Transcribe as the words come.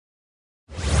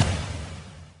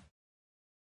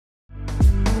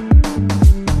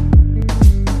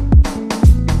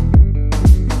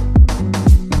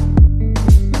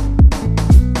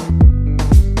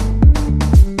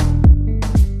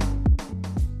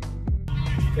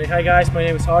Okay, hi guys, my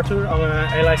name is Arthur. I'm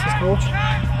a licensed coach.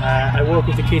 I work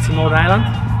with the kids in Northern Ireland.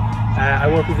 I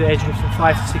work with the age groups from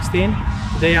 5 to 16.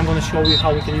 Today I'm going to show you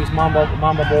how we can use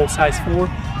Mamba ball size 4,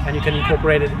 and you can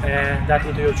incorporate that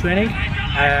into your training.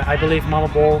 I believe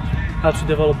Mamba ball helps you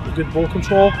develop good ball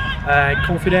control,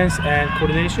 confidence and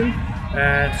coordination.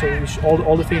 So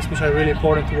all the things which are really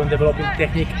important when developing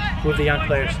technique with the young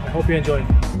players. I hope you enjoy it.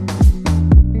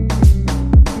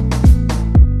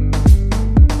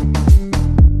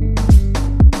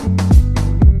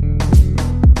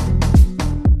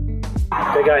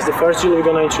 Okay guys, the first drill we're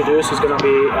going to introduce is going to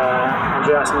be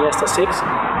Andreas Iniesta 6.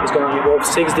 It's going to involve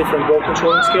 6 different ball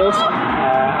controlling skills.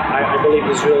 I believe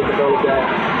this drill will develop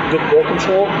good ball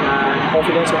control,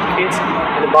 confidence of the kids,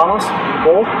 and the balance of the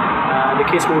ball. The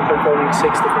kids will be performing 6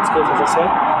 different skills, as I said.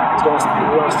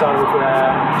 We're going to start with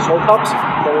sole taps,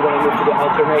 then we're going to move to the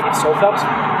alternative sole taps,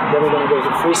 then we're going to go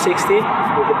to 360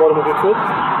 with the bottom of your foot,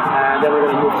 and then we're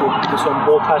going to move to some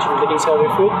ball touch with the inside of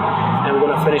your foot, and we're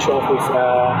going to finish off with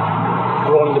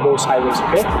rolling the ball sideways,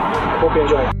 okay? Hope you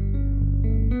enjoy.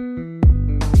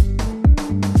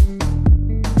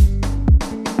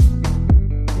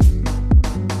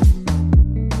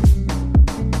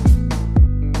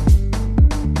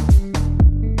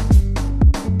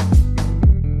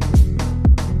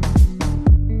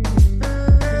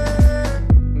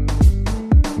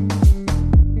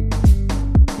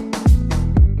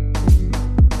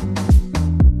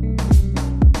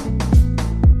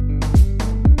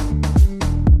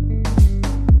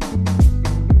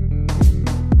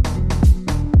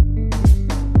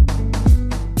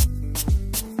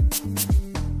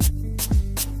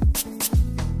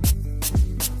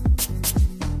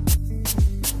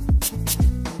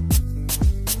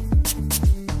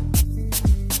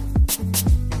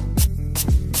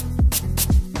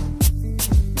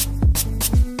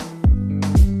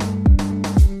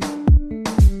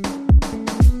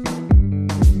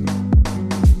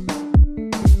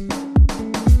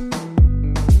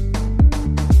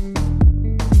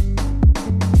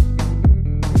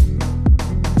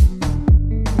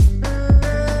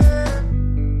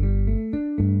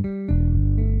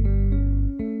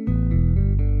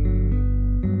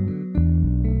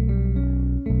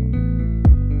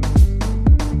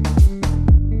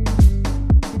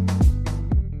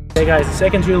 Hey guys, the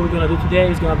second drill we're going to do today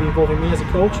is going to be involving me as a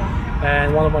coach,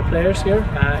 and one of my players here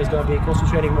is going to be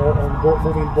concentrating more on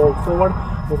moving the ball forward,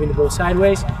 moving the ball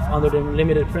sideways under the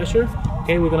limited pressure.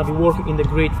 Okay, we're going to be working in the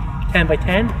grid 10 by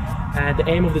 10, and the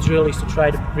aim of the drill is to try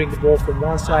to bring the ball from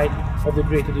one side of the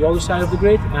grid to the other side of the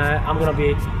grid. I'm going to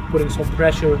be putting some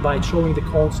pressure by throwing the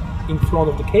cones in front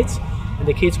of the kids, and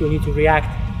the kids will need to react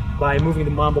by moving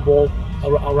the Mamba ball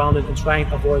around it and trying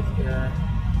to avoid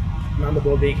Mamba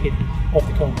ball being hit off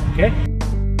the cone, okay?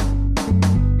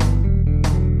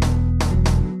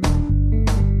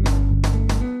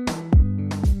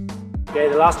 Okay,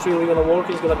 the last drill we're going to work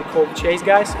is going to be called the chase,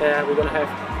 guys. We're going to have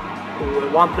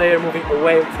one player moving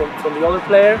away from the other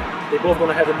player. They're both going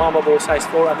to have the Mamba ball size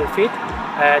 4 at their feet.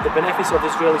 The benefits of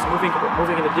this drill is moving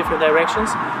in the different directions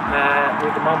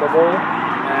with the Mamba ball,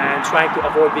 and trying to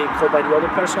avoid being caught by the other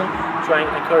person, trying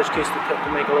to encourage kids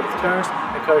to make a lot of turns,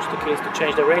 encourage the kids to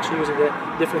change direction using the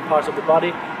different parts of the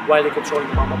body while they're controlling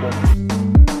the Mamba ball.